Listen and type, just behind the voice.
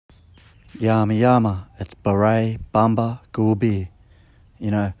Yama Yama, it's Beret, Bamba, Gulbi.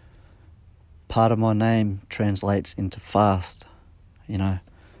 You know, part of my name translates into fast, you know.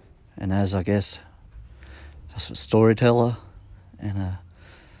 And as I guess a storyteller and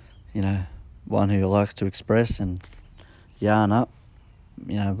one who likes to express and yarn up,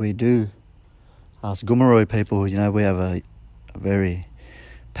 we do. Us Gomeroi people, we have a very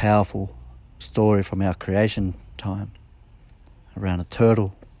powerful story from our creation time around a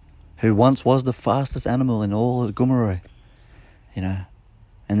turtle who once was the fastest animal in all of Gomeroi, and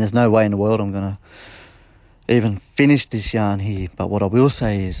there's no way in the world I'm going to even finish this yarn here, but what I will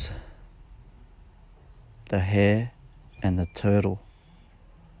say is the hare and the turtle,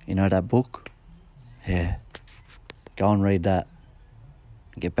 that book? Yeah, go and read that,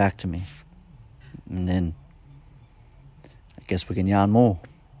 get back to me, and then I guess we can yarn more.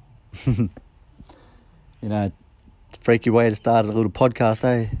 Freaky way to start a little podcast,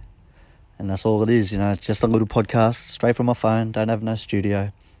 eh? And that's all it is, it's just a little podcast straight from my phone, don't have no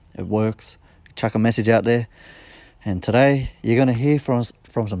studio. It works. Chuck a message out there. And today you're going to hear from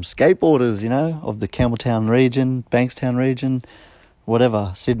some skateboarders, of the Campbelltown region, Bankstown region,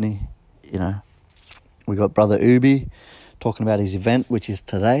 whatever, Sydney, We got brother Ubi talking about his event, which is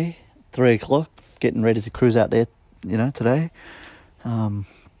today, 3 o'clock, getting ready to cruise out there, today. A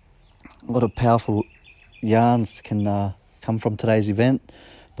lot of powerful yarns can come from today's event,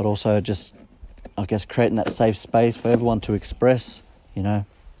 but also just, I guess, creating that safe space for everyone to express,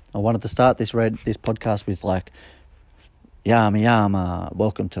 I wanted to start this podcast with Yama Yama,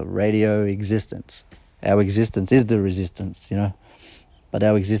 welcome to Radio Existence. Our existence is the resistance, but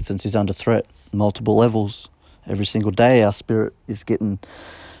our existence is under threat, multiple levels. Every single day our spirit is getting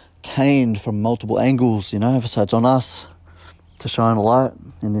caned from multiple angles, so it's on us to shine a light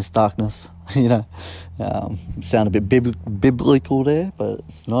in this darkness, sound a bit biblical there, but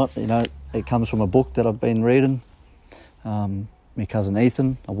it's not, it comes from a book that I've been reading. My cousin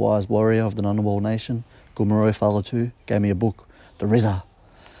Ethan, a wise warrior of the Ngunnawal Nation, Gomeroi Whalatu, gave me a book, The Rizza,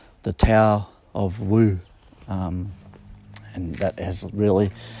 The Tao of Wu, and that has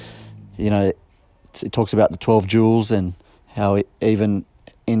really, it talks about the 12 jewels and how even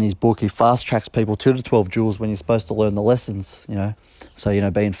in his book he fast tracks people to the 12 jewels when you're supposed to learn the lessons,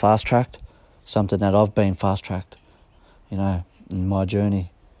 so being fast tracked, something that I've been fast tracked, in my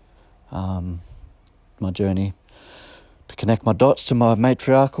journey to connect my dots to my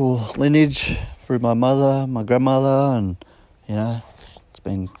matriarchal lineage through my mother, my grandmother, and it's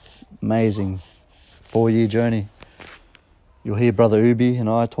been amazing 4-year journey. You'll hear Brother Ubi and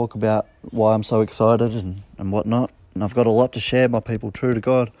I talk about why I'm so excited and whatnot, and I've got a lot to share, my people, true to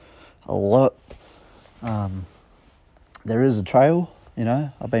God, a lot. There is a trail,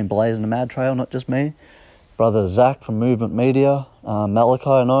 I've been blazing a mad trail, not just me. Brother Zach from Movement Media, Malachi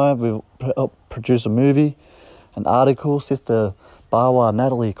and I, we helped produce a movie, an article. Sister Bawa,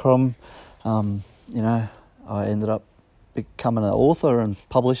 Natalie Crom, I ended up becoming an author and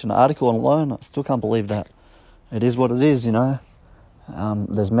publishing an article online. I still can't believe that. It is what it is,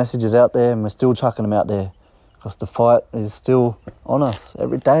 There's messages out there and we're still chucking them out there because the fight is still on us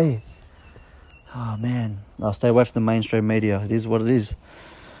every day. Oh man, I'll stay away from the mainstream media. It is what it is.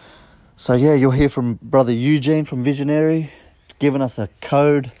 So yeah, you'll hear from Brother Eugene from Visionary, giving us a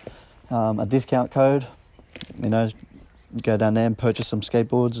code, a discount code. Go down there and purchase some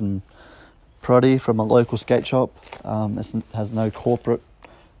skateboards and proddy from a local skate shop. It has no corporate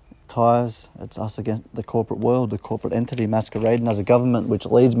ties. It's us against the corporate world, the corporate entity masquerading as a government, which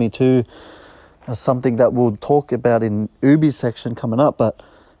leads me to something that we'll talk about in Ubi's section coming up, but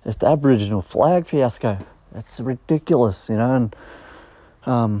it's the Aboriginal flag fiasco. It's ridiculous, and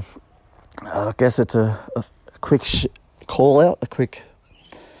I guess it's a quick call out, a quick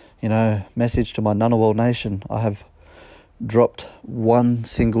message to my Ngunnawal Nation. I have dropped one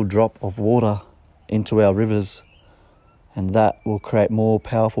single drop of water into our rivers, and that will create more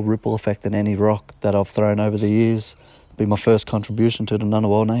powerful ripple effect than any rock that I've thrown over the years. It'll be my first contribution to the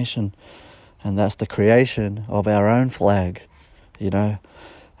Ngunnawal Nation, and that's the creation of our own flag,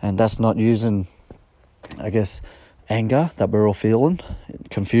 and that's not using, I guess, anger that we're all feeling,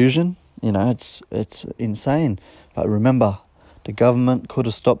 confusion, it's insane. But remember, the government could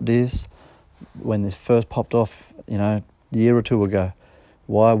have stopped this when this first popped off, a year or two ago.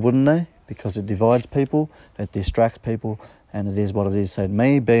 Why wouldn't they? Because it divides people, it distracts people, and it is what it is. So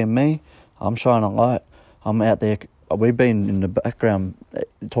me, being me, I'm shining a light. I'm out there. We've been in the background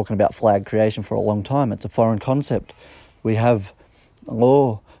talking about flag creation for a long time. It's a foreign concept. We have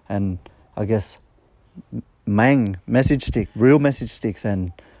law and, I guess, message stick, real message sticks,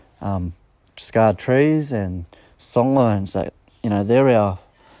 and scarred trees and songlines that, they're our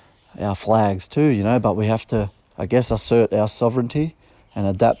our flags too, you know, but we have to, I guess, assert our sovereignty and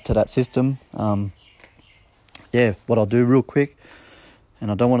adapt to that system. What I'll do real quick,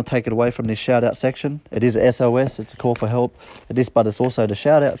 and I don't want to take it away from this shout-out section. It is SOS, it's a call for help. But it's also the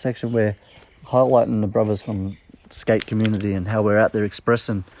shout-out section where highlighting the brothers from the skate community and how we're out there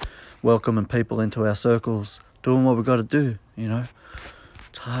expressing, welcoming people into our circles, doing what we've got to do, you know.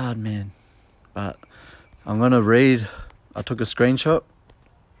 It's hard, man. But I'm going to read. I took a screenshot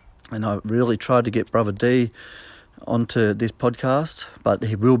and I really tried to get Brother D onto this podcast, but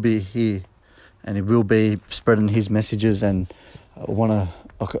he will be here and he will be spreading his messages, and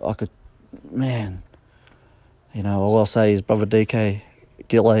I could, man, you know, all I'll say is Brother DK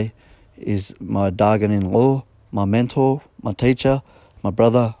Gilley is my Dargan-in-law, my mentor, my teacher, my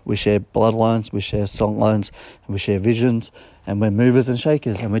brother. We share bloodlines, we share song lines, and we share visions, and we're movers and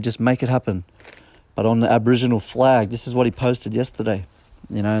shakers, and we just make it happen. But on the Aboriginal flag, this is what he posted yesterday,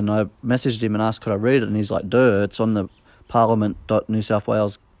 you know, and I messaged him and asked could I read it, and he's like, duh, it's on the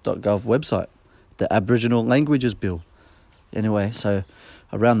parliament.newsouthwales.gov website, the Aboriginal Languages Bill. Anyway, so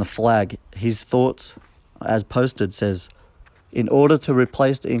around the flag, his thoughts, as posted, says, in order to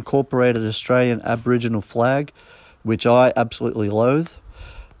replace the incorporated Australian Aboriginal flag, which I absolutely loathe,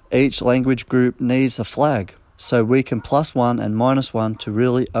 each language group needs a flag, so we can +1 and -1 to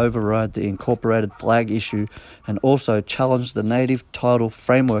really override the incorporated flag issue and also challenge the native title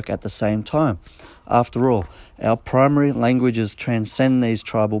framework at the same time. After all, our primary languages transcend these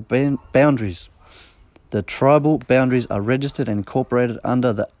tribal boundaries. The tribal boundaries are registered and incorporated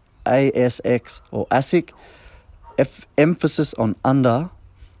under the ASX or ASIC, emphasis on under,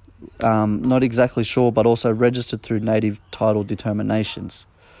 not exactly sure, but also registered through native title determinations.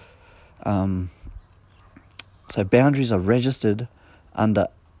 So boundaries are registered under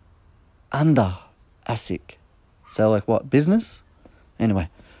ASIC. So like what, business? Anyway,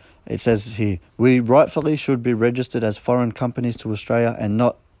 it says here, we rightfully should be registered as foreign companies to Australia and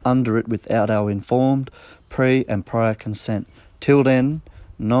not under it without our informed pre and prior consent. Till then,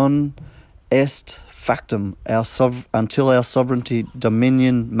 non est factum until our sovereignty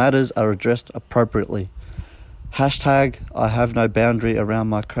dominion matters are addressed appropriately. Hashtag I have no boundary around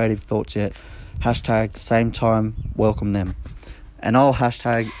my creative thoughts yet. Hashtag same time welcome them. And I'll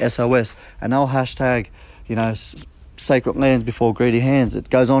hashtag SOS. And I'll hashtag, you know, sacred lands before greedy hands.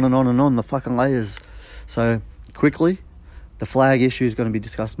 It goes on and on and on, the fucking layers. So quickly, the flag issue is going to be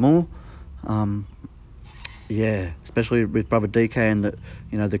discussed more. Especially with Brother DK, and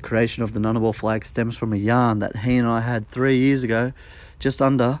the creation of the Ngunnawal flag stems from a yarn that he and I had 3 years ago, just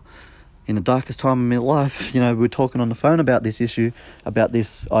under, in the darkest time of my life. You know, we were talking on the phone about this issue, about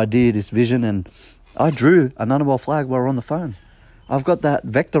this idea, this vision, and I drew a Ngunnawal flag while we were on the phone. I've got that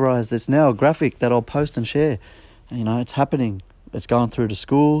vectorized. It's now a graphic that I'll post and share. You know, it's happening. It's going through the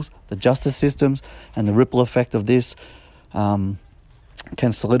schools, the justice systems, and the ripple effect of this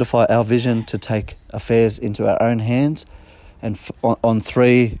can solidify our vision to take affairs into our own hands. And on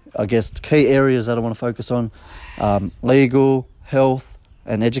three, I guess, key areas that I want to focus on, legal, health,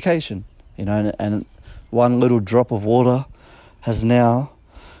 and education. You know, and one little drop of water has now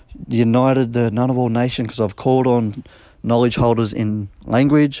united the Ngunnawal nation, because I've called on knowledge holders in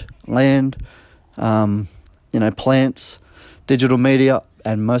language, land, plants, digital media,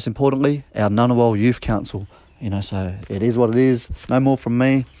 and most importantly, our Ngunnawal Youth Council. You know, so it is what it is. No more from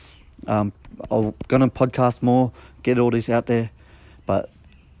me. I'm going to podcast more, get all this out there. But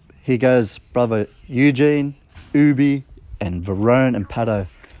here goes Brother Eugene, Ubi, and Verone and Pato.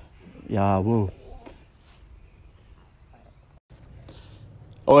 Yeah, woo.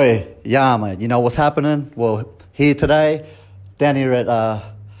 Oi, yeah, mate. You know what's happening? Well, here today, down here at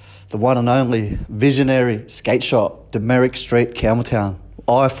the one and only visionary skate shop, Demerrick Street, Campbelltown.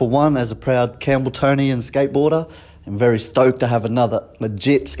 I, for one, as a proud Campbelltonian skateboarder, am very stoked to have another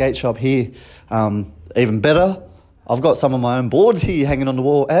legit skate shop here. Even better, I've got some of my own boards here hanging on the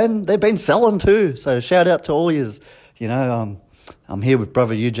wall, and they've been selling too. So shout out to all yous. You know, I'm here with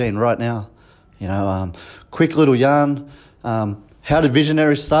Brother Eugene right now. You know, quick little yarn. How did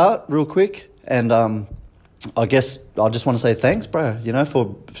Visionary start, real quick? And I guess I just want to say thanks, bro. You know,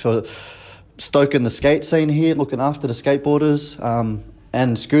 for stoking the skate scene here, looking after the skateboarders.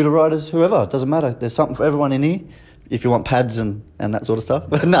 And scooter riders, whoever, it doesn't matter. There's something for everyone in here, if you want pads and that sort of stuff.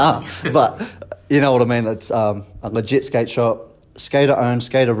 But you know what I mean. It's a legit skate shop, skater-owned,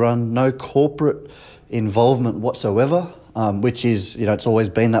 skater-run, no corporate involvement whatsoever, which is, you know, it's always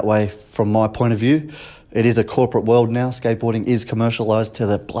been that way from my point of view. It is a corporate world now. Skateboarding is commercialised to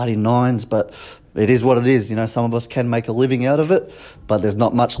the bloody nines, but it is what it is. You know, some of us can make a living out of it, but there's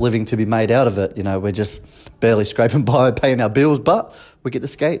not much living to be made out of it. You know, we're just barely scraping by, paying our bills, but we get to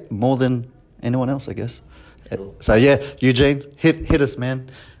skate more than anyone else, I guess. Cool. So yeah, Eugene, hit us, man.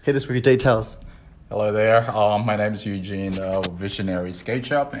 Hit us with your details. Hello there. My name is Eugene, Visionary Skate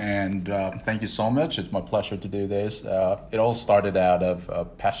Shop, and thank you so much. It's my pleasure to do this. It all started out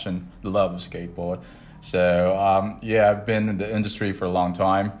of passion, love of skateboard. So I've been in the industry for a long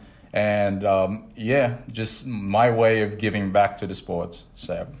time, and just my way of giving back to the sports.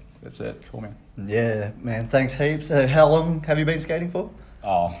 So that's it. Cool, man. Yeah, man. Thanks heaps. How long have you been skating for?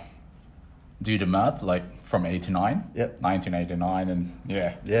 Do the math, like from 89, Yep. 1989, and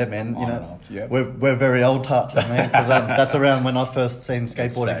yeah. Yeah, man. You On know, and off, yep. we're very old tarts, man. Because that's around when I first seen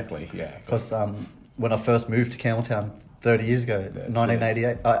skateboarding. Exactly, yeah. Because when I first moved to Campbelltown 30 years ago, That's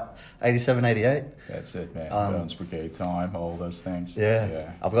 1988, 87, 88. That's it, man. Burns Brigade time, all those things.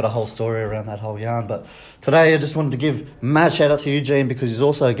 Yeah, I've got a whole story around that whole yarn. But today I just wanted to give mad shout out to Eugene because he's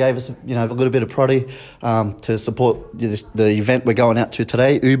also gave us, a little bit of proddy to support the event we're going out to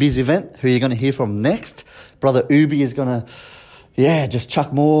today, Ubi's event, who you're going to hear from next. Brother Ubi is going to, just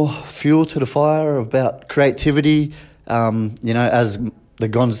chuck more fuel to the fire about creativity. As the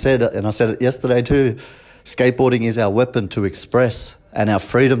Gon said, and I said it yesterday too, skateboarding is our weapon to express and our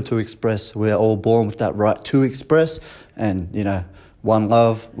freedom to express. We're all born with that right to express, and one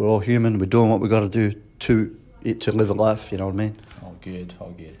love. We're all human. We're doing what we got to do to live a life. You know what I mean? All good.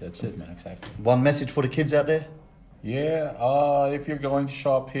 That's it, man. Exactly. One message for the kids out there. Yeah. If you're going to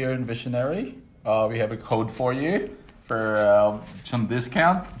shop here in Visionary, we have a code for you for some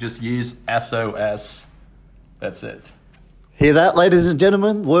discount. Just use SOS. That's it. Hear that, ladies and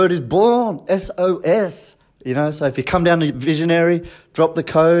gentlemen? Word is born. SOS. So if you come down to Visionary, drop the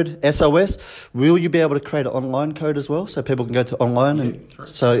code SOS. Will you be able to create an online code as well so people can go to online?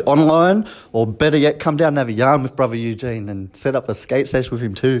 So online, or better yet, come down and have a yarn with brother Eugene and set up a skate session with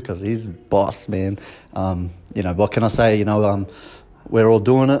him too, because he's the boss, man. What can I say? We're all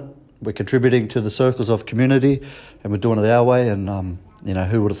doing it. We're contributing to the circles of community, and we're doing it our way. And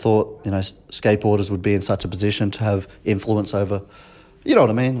who would have thought skateboarders would be in such a position to have influence over, you know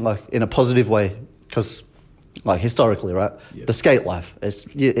what I mean, like in a positive way, because like historically, right? Yep. The skate life,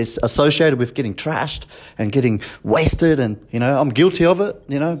 it's associated with getting trashed and getting wasted, and I'm guilty of it,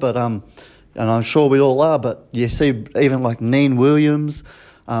 but and I'm sure we all are. But you see, even like Neen Williams,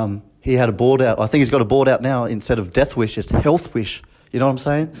 he had a board out. I think he's got a board out now. Instead of Death Wish, it's Health Wish. You know what I'm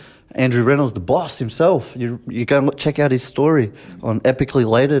saying? Andrew Reynolds, the boss himself. You go and check out his story on Epically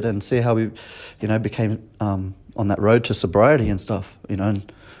Lated and see how he, became on that road to sobriety and stuff.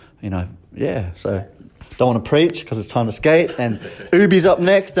 So. Don't want to preach because it's time to skate, and Ubi's up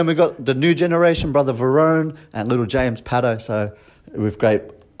next, and we've got the new generation, brother Verone and little James Pato. So with great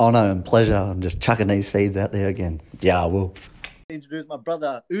honour and pleasure, I'm just chucking these seeds out there again. Yeah, I will. Introduce my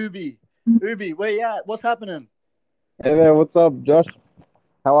brother Ubi. Ubi, where you at? What's happening? Hey there, what's up, Josh?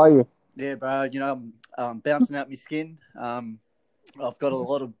 How are you? Yeah, bro. I'm bouncing out my skin. I've got a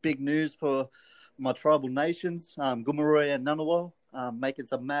lot of big news for my tribal nations, Gumaroi and Ngunnawal, making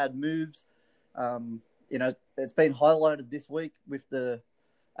some mad moves. It's been highlighted this week with the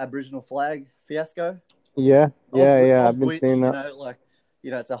Aboriginal flag fiasco. Yeah, I've been seeing that.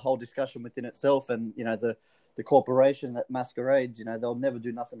 It's a whole discussion within itself, and the corporation that masquerades, they'll never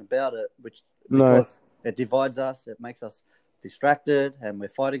do nothing about it, because it divides us, it makes us distracted, and we're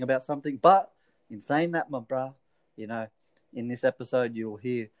fighting about something. But in saying that, my bruh, in this episode you'll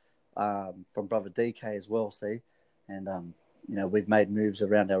hear from brother DK as well. See, and we've made moves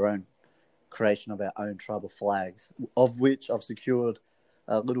around our own creation of our own tribal flags, of which I've secured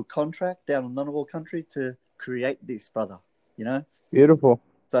a little contract down in Ngunnawal country to create this, brother. Beautiful.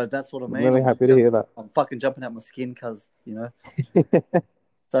 So that's what I mean. I'm really happy to hear that. I'm fucking jumping out my skin, cuz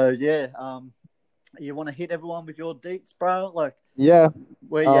So yeah, you want to hit everyone with your deets, bro? Like, yeah.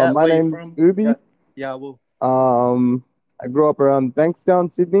 Where you at? My where name's you from? Ubi. Yeah, well. I grew up around Bankstown,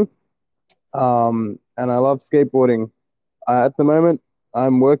 Sydney. And I love skateboarding. At the moment,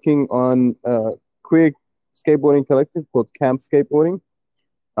 I'm working on a queer skateboarding collective called Camp Skateboarding.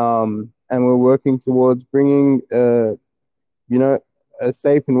 And we're working towards bringing, a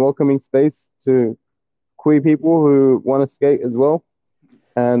safe and welcoming space to queer people who want to skate as well.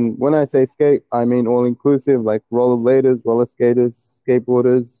 And when I say skate, I mean all inclusive, like rollerbladers, roller skaters,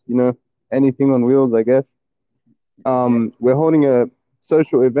 skateboarders, anything on wheels, I guess. We're holding a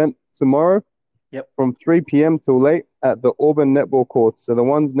social event tomorrow. Yep. From 3 p.m. till late at the Auburn netball courts. So the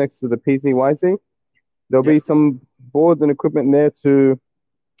ones next to the PCYC. There'll be some boards and equipment there to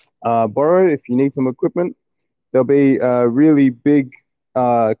borrow if you need some equipment. There'll be a really big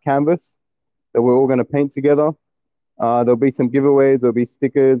canvas that we're all going to paint together. There'll be some giveaways. There'll be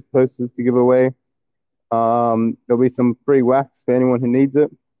stickers, posters to give away. There'll be some free wax for anyone who needs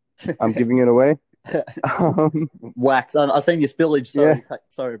it. I'm giving it away. Wax. I've seen your spillage. Yeah.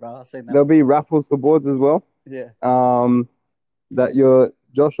 Sorry, bro. I've seen that. There'll be raffles for boards as well. Yeah. That your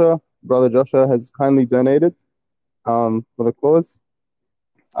brother Joshua, has kindly donated for the cause.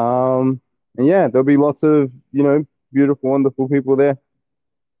 And yeah, there'll be lots of, beautiful, wonderful people there.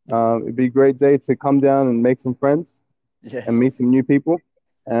 It'd be a great day to come down and make some friends and meet some new people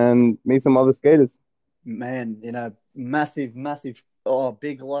and meet some other skaters. Man, massive,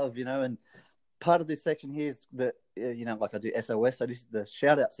 big love, and part of this section here is that, like I do SOS, so this is the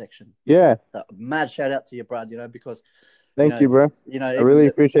shout out section. Yeah. Mad shout out to you, Brad, because... Thank you, bro. I really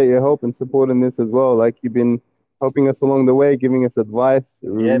appreciate your help and support in this as well. Like, you've been helping us along the way, giving us advice.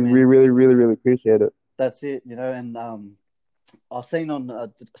 Yeah, we really, really, really appreciate it. That's it, and I've seen on a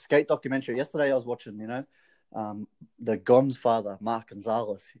skate documentary yesterday I was watching, the Gon's father, Mark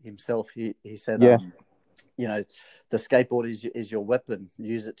Gonzalez himself, he said, the skateboard is your weapon.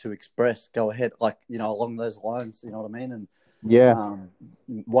 Use it to express. Go ahead, like, along those lines, you know what I mean?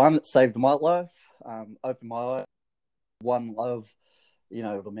 And one, it saved my life, opened my eyes. One love, you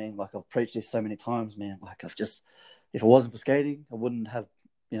know what I mean? Like, I've preached this so many times, man. Like, if it wasn't for skating, I wouldn't have,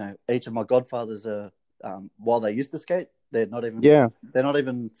 each of my godfathers while they used to skate, they're not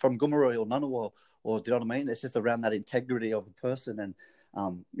even from Gomeroi or Ngunnawal, or do you know what I mean? It's just around that integrity of a person, and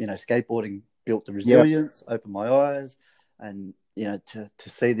skateboarding built the resilience, opened my eyes, and to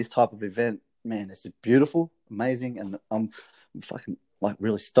see this type of event, man, it's beautiful, amazing, and I'm fucking like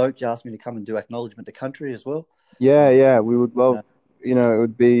really stoked. You asked me to come and do acknowledgement to country as well. Yeah, we would love, it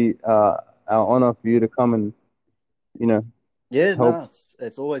would be our honor for you to come and, Yeah, help. No,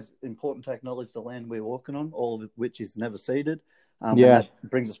 it's always important to acknowledge the land we're walking on, all of which is never ceded. Yeah. And that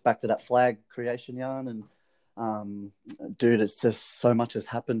brings us back to that flag creation yarn. And, dude, it's just so much has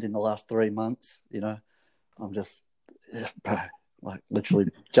happened in the last 3 months. I'm just, bro, like literally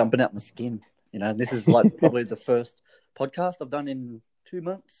jumping out my skin. And this is like probably the first podcast I've done in 2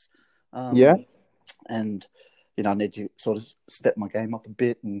 months. And, I need to sort of step my game up a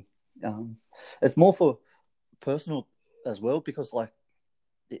bit. And it's more for personal as well, because like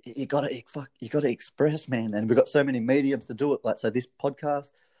you gotta express, man, and we've got so many mediums to do it. Like, so this podcast,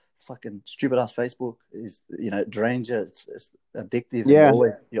 fucking stupid ass Facebook is, drains you. It's addictive. Yeah,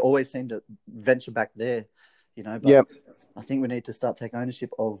 and you always seem to venture back there, But I think we need to start taking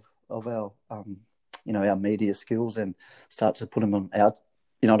ownership of our our media skills and start to put them on our,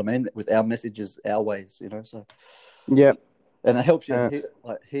 you know what I mean, with our messages, our ways, So and it helps you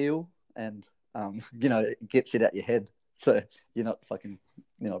heal and get shit out your head. So you're not fucking,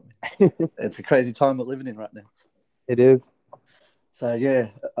 it's a crazy time we're living in right now. It is. So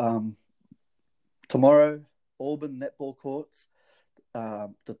tomorrow, Auburn netball courts,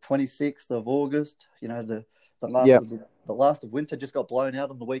 the 26th of August. The last of winter just got blown out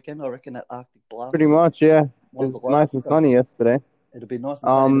on the weekend. I reckon that Arctic blast. Pretty much, yeah. It was nice and sunny yesterday. It'll be nice and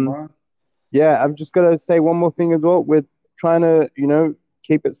sunny tomorrow. Yeah, I've just got to say one more thing as well. We're trying to,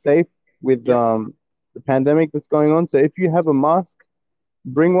 keep it safe with the pandemic that's going on. So if you have a mask,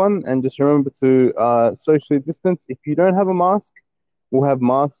 bring one, and just remember to socially distance. If you don't have a mask, we'll have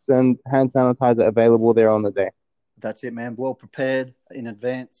masks and hand sanitizer available there on the day. That's it, man. Well prepared in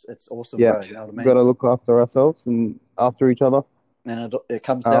advance. It's awesome, yeah. bro. You know what I mean? We've got to look after ourselves and after each other. And it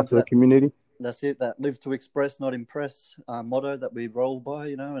comes down to the community. That's it. That live to express, not impress motto that we roll by,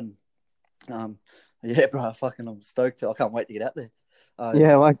 and yeah, bro, I'm stoked. I can't wait to get out there.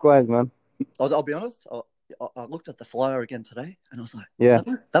 Yeah, likewise, man. I'll be honest. I looked at the flyer again today, and I was like, "Yeah,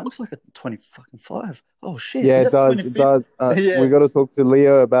 that looks like a 25. Oh shit! Yeah, it does. It does. We got to talk to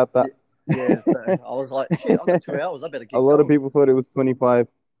Leo about that. Yeah, so I was like, shit, I've got 2 hours. I better get A lot of people thought it was 25.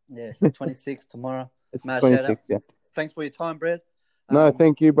 Yeah, so 26 tomorrow. It's 26. Yeah. Thanks for your time, Brad. No,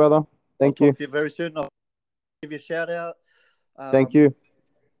 thank you, brother. Thank you. I'll talk to you very soon. I'll give you a shout out. Thank you.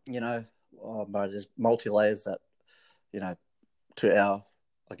 Bro, there's multi layers that, to our,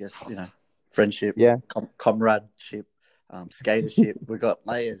 I guess, friendship, comradeship, skatership. We've got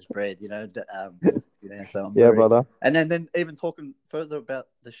layers, Brad. So I'm brother. And then even talking further about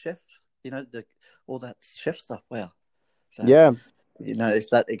the chef, all that chef stuff. Wow. So, it's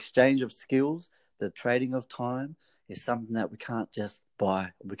that exchange of skills, the trading of time is something that we can't just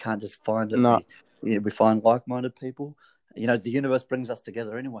buy. We can't just find it. No. We find like-minded people. The universe brings us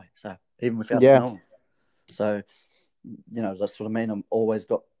together anyway. So even without knowing. So, that's what I mean. I'm always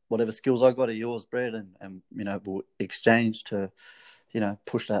got whatever skills I got are yours, Brad, and we'll exchange to,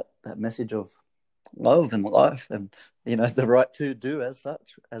 push that message of love and life and, the right to do as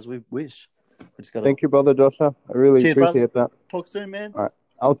such as we wish. Thank you, brother Joshua. I really appreciate that. Talk soon, man. All right.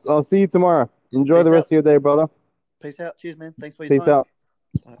 I'll see you tomorrow. Enjoy Peace the rest of your day, brother. Peace out. Cheers, man. Thanks for your Peace time.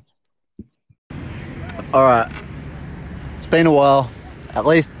 out. All right. It's been a while. At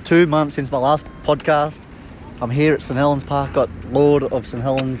least 2 months since my last podcast. I'm here at St. Helens Park. Got Lord of St.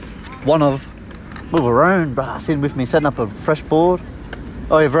 Helens, one of Varone, bruh, sitting with me, setting up a fresh board.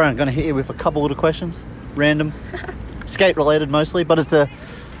 Oh yeah, Varone, going to hit you with a couple little questions. Random. Skate related mostly, but it's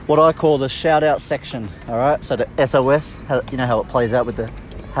what I call the shout out section. All right. So the SOS, you know how it plays out with the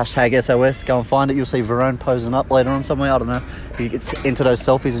hashtag SOS. Go and find it. You'll see Varone posing up later on somewhere. I don't know. He gets into those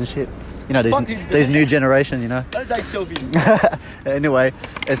selfies and shit. You know, these new generation, you know. Don't take selfies. Anyway,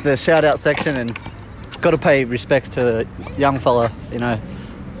 it's the shout out section, and got to pay respects to the young fella, you know.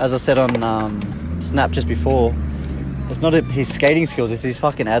 As I said on Snap just before, it's not his skating skills, it's his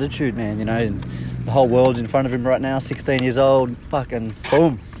fucking attitude, man, you know. And the whole world's in front of him right now, 16 years old, fucking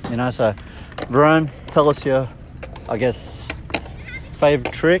boom, you know. So, Varone, tell us your, I guess,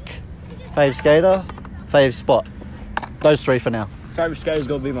 favourite trick, fave skater, fave spot. Those three for now. Favourite skater's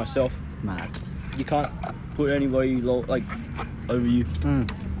got to be myself. Mad. You can't put anybody like over you.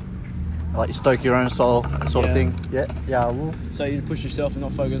 Like you stoke your own soul sort of Yeah. thing. Yeah, I will. So you push yourself and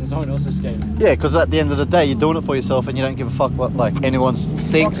not focus on someone else's skating. Yeah, because at the end of the day, you're doing it for yourself, and you don't give a fuck what like anyone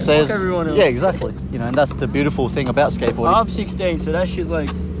thinks, says. Fuck everyone else. Yeah, exactly. You know, and that's the beautiful thing about skateboarding. I'm 16, so that shit's like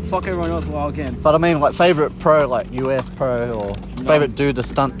fuck everyone else while I can. But I mean, like favorite pro, like US pro, or favorite dude to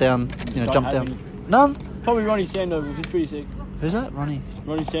stunt down, you know, Don't jump have down. any. None. Probably Ronnie Sandoval. He's pretty sick. Who's that? Ronnie.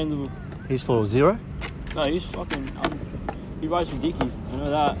 Ronnie Sandoval. He's for zero. No, he's fucking. He rides for Dickies. I know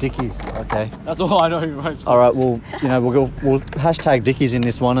that. Dickies. Okay. That's all I know. He rides for. All right. Well, you know, we'll hashtag Dickies in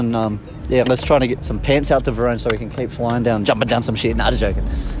this one, and yeah, let's try to get some pants out to Varone so we can keep flying down, jumping down some shit. Nah, just joking.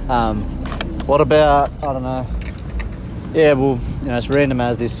 What about, I don't know. Yeah, well, you know, it's random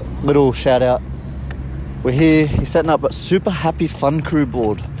as this little shout out. We're here. He's setting up a Super Happy Fun Crew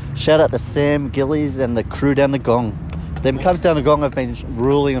board. Shout out to Sam Gillies and the crew down the Gong. Them cunts down the Gong have been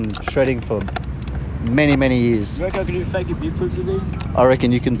ruling and shredding for many, many years. You reckon I can do fake big flips with these? I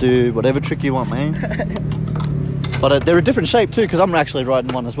reckon you can do whatever trick you want, man. But they're a different shape too, because I'm actually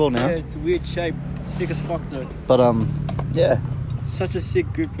riding one as well now. Yeah, it's a weird shape. Sick as fuck though. But yeah. Such a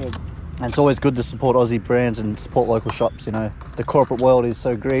sick grip job. And it's always good to support Aussie brands and support local shops, you know. The corporate world is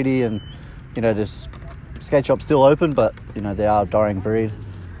so greedy, and, you know, this skate shop's still open, but, you know, they are a dying breed.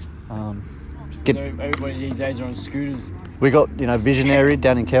 Everybody these days are on scooters. We got, you know, Visionary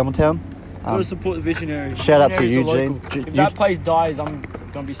down in Campbelltown. Gotta support the Visionary. Shout out to Visionary's the Eugene. local. If that place dies, I'm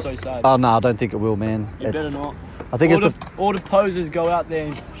gonna be so sad. Oh, no, I don't think it will, man. It better not. I think all the posers go out there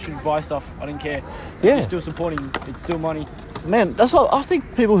and should buy stuff. I don't care. Yeah. You're still supporting. It's still money. Man, that's what I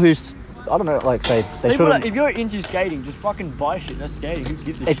think people I don't know, like say they shouldn't. If you're into skating, just fucking buy shit. That's skating. Who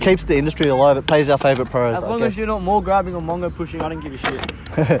gives a shit? It keeps the industry alive. It pays our favourite pros. As long as you're not more grabbing or mongo pushing, I don't give a shit.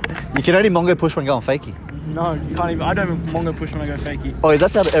 You can only mongo push when going fakie. No, you can't even. I don't even mongo push when I go fakie. Oh,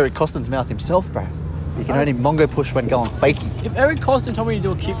 that's out of Eric Costin's mouth himself, bro. You can only mongo push when going fakie. If Eric Costin told me to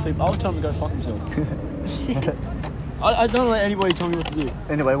do a kickflip, I would tell him to go fuck himself. I don't let anybody tell me what to do.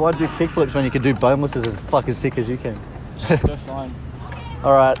 Anyway, why do kickflips when you can do bonelesses as fucking sick as you can? Go fine.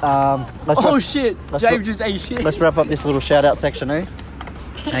 All right, let's Shit! James just ate shit. Let's wrap up this little shout out section, eh?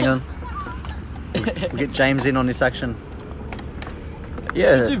 Hang on. We'll get James in on this section.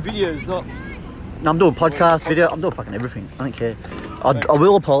 Yeah. You do videos, not. No, I'm doing podcast, video. I'm doing fucking everything. I don't care. I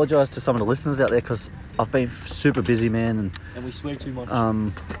will apologise to some of the listeners out there because I've been super busy, man, And we swear too much.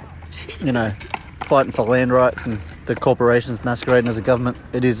 and you know, fighting for land rights and the corporations masquerading as a government.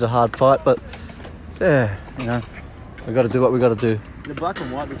 It is a hard fight, but yeah, you know, we got to do what we got to do. The black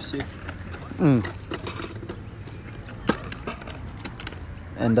and white looks sick.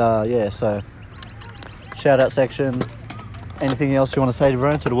 And yeah, so shout out section. Anything else you want to say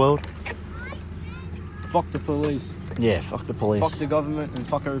to the world? Fuck the police. Yeah, fuck the police. Fuck the government and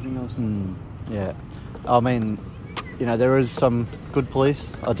fuck everything else. Yeah, I mean, you know, there is some good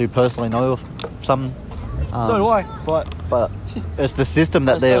police. I do personally know of some. So do I, But it's the system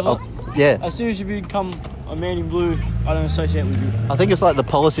that they're. Yeah. As soon as you become a man in blue, I don't associate with you. I think it's like the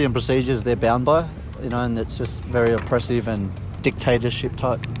policy and procedures they're bound by, you know, and it's just very oppressive and dictatorship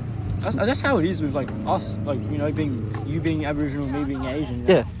type. That's how it is with like us, like, you know, being Aboriginal, me being Asian. You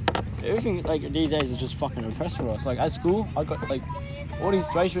know? Yeah. Everything like these days is just fucking oppressed for us. Like at school, I got like all these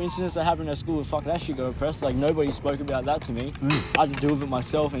racial incidents that happened at school. Fuck, that shit got oppressed. Like nobody spoke about that to me. I had to deal with it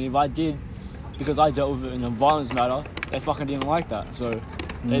myself, and if I did, because I dealt with it in a violence matter, they fucking didn't like that. So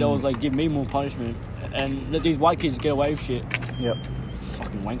they'd always like give me more punishment, and let these white kids get away with shit. Yep.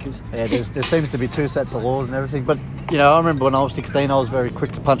 Fucking wankers. Yeah, there seems to be two sets of laws and everything. But, you know, I remember when I was 16, I was very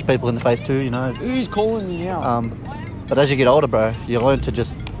quick to punch people in the face too, you know. Who's calling you now? But as you get older, bro, you learn to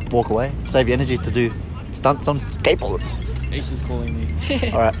just walk away. Save your energy to do stunts on skateboards. Ace calling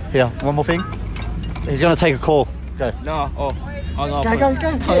me. All right, here, one more thing. He's going to take a call. Go. No, oh. Hung up Go.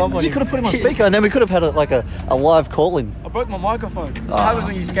 on You him. could have put him on speaker and then we could have had a live call in. I broke my microphone. That's what happens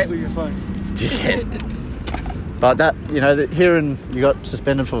when you skate with your phone. But that, hearing you got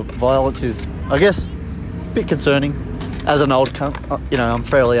suspended for violence is, I guess, a bit concerning. As an old cunt, I'm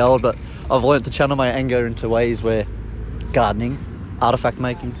fairly old, but I've learnt to channel my anger into ways where gardening, artifact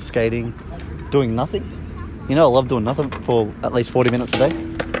making, skating, doing nothing. I love doing nothing for at least 40 minutes a day.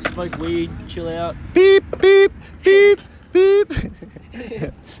 Smoke weed, chill out. Beep, beep, beep,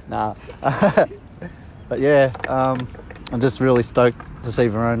 beep. Nah. But yeah, I'm just really stoked to see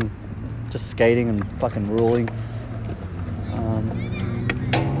Verone just skating and fucking ruling.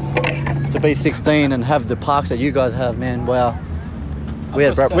 To be 16 and have the parks that you guys have, man, wow. We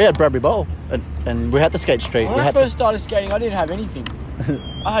had Bradbury Bowl and we had to skate street. When I first started skating, I didn't have anything.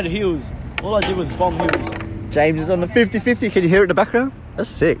 I had heels. All I did was bomb heels. James is on the 50-50. Can you hear it in the background? That's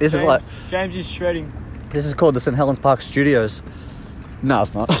sick. James is shredding. This is called the St. Helens Park Studios. No,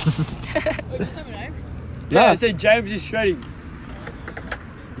 it's not. Wait, does that have a name? Yeah, I said James is shredding.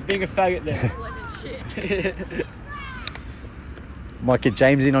 He's being a faggot there. Might get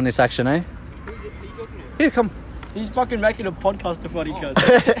James in on this action, eh? Who's it? Who are you talking to? Here, come. He's fucking making a podcast to funny cunt.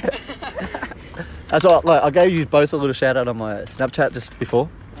 That's all. I gave you both a little shout out on my Snapchat just before.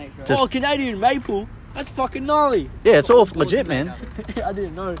 Thanks, bro. Just- Oh, Canadian maple. That's fucking gnarly. Yeah, it's all legit, man. I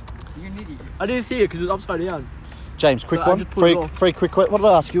didn't know. You're an idiot. I didn't see it because it was upside down. James, quick So I one. just put it off. Free quick one. What did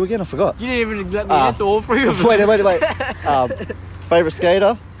I ask you again? I forgot. You didn't even let me answer all three of them. Wait. Favourite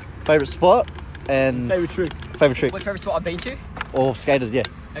skater, favourite spot, and Favorite trick. favourite trick. What favourite spot I've been to? Or skated, yeah.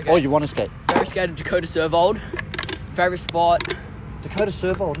 Okay. Or you want to skate. Favourite skater, Dakota Servold. Favourite spot, Dakota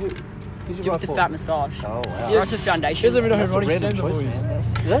Servold, who? Who's dude your with right the for? fat moustache. Oh, wow. Yeah, also Foundation. He doesn't even know That's who a Ronnie random Stenzel choice, is. man.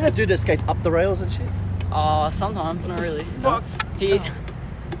 Is that that dude that skates up the rails and shit? Sometimes, not really. Fuck. He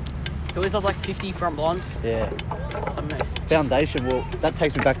always does like 50 front blondes. Yeah. I don't know. Foundation, well, that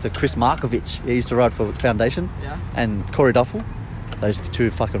takes me back to Chris Markovich. He used to ride for Foundation. Yeah. And Corey Duffel. Those two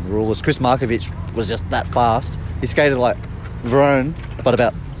fucking rulers. Chris Markovich was just that fast. He skated like Verone, but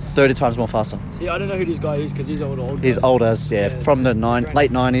about 30 times more faster. See, I don't know who this guy is because he's old. He's old as, yeah, from the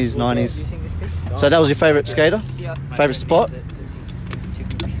late 90s, 90s. So that was your favourite skater? Yeah. Favourite spot?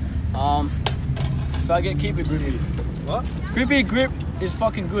 Faggot, keep it grippy. What? Grippy grip is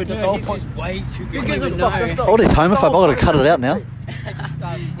fucking good. That's the whole point. way too Who gives a even fuck? know. That's the All this homophobe, I've got to cut it out now.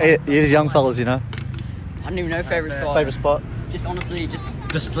 I These young fellas, don't even know favourite spot. Favourite spot? Just honestly, just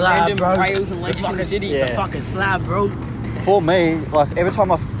The slab, random bro. rails and ledges in the city. Yeah. The fucking slab, bro. For me, like every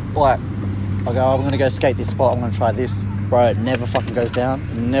time I go, I'm going to go skate this spot, I'm going to try this. Bro, it never fucking goes down.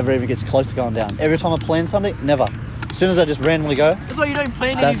 It never even gets close to going down. Every time I plan something, never. As soon as I just randomly go, That's why you don't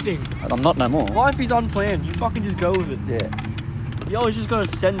plan that's... anything. I'm not no more. Life is unplanned. You fucking just go with it. Yeah. You always just gotta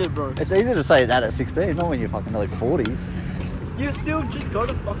send it, bro. It's easy to say that at 16, not when you're fucking nearly 40. You still just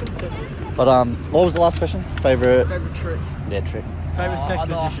gotta fucking send it. But what was the last question? Favourite... Favourite trick. Yeah, trick. Favorite sex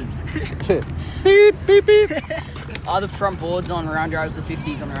either- position. Beep, beep, beep. Either front boards on round rails or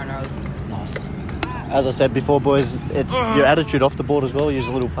 50s on round rails. Nice. As I said before, boys, it's your attitude off the board as well. Use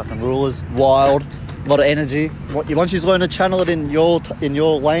little fucking rulers, wild, a lot of energy. Once you learn to channel it in your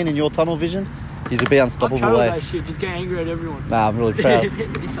lane, in your tunnel vision, you'll be I've unstoppable. channeled Way. that shit. Just get angry at everyone. Nah, I'm really proud.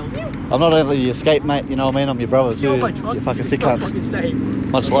 This helps. I'm not only your skate mate, you know what I mean? I'm your brother too. You're my truck. You fucking sick Fuck cunts. fucking stay.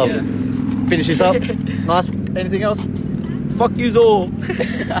 Much love. Finish this up. Nice. Anything else? Fuck yous all.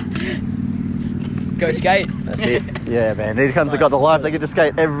 Go skate. That's it. Yeah, man. These cunts have got the life. They get to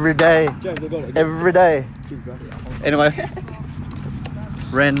skate every day. James, I got it. Every day. Cheers, bro. Anyway.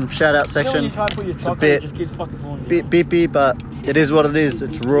 Ren shout out You know when section. you try to put your It's a truck on, bit- it just keeps fucking falling down. Bit beepy, but it is what it is.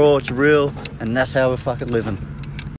 It's raw, it's real, and that's how we're fucking living.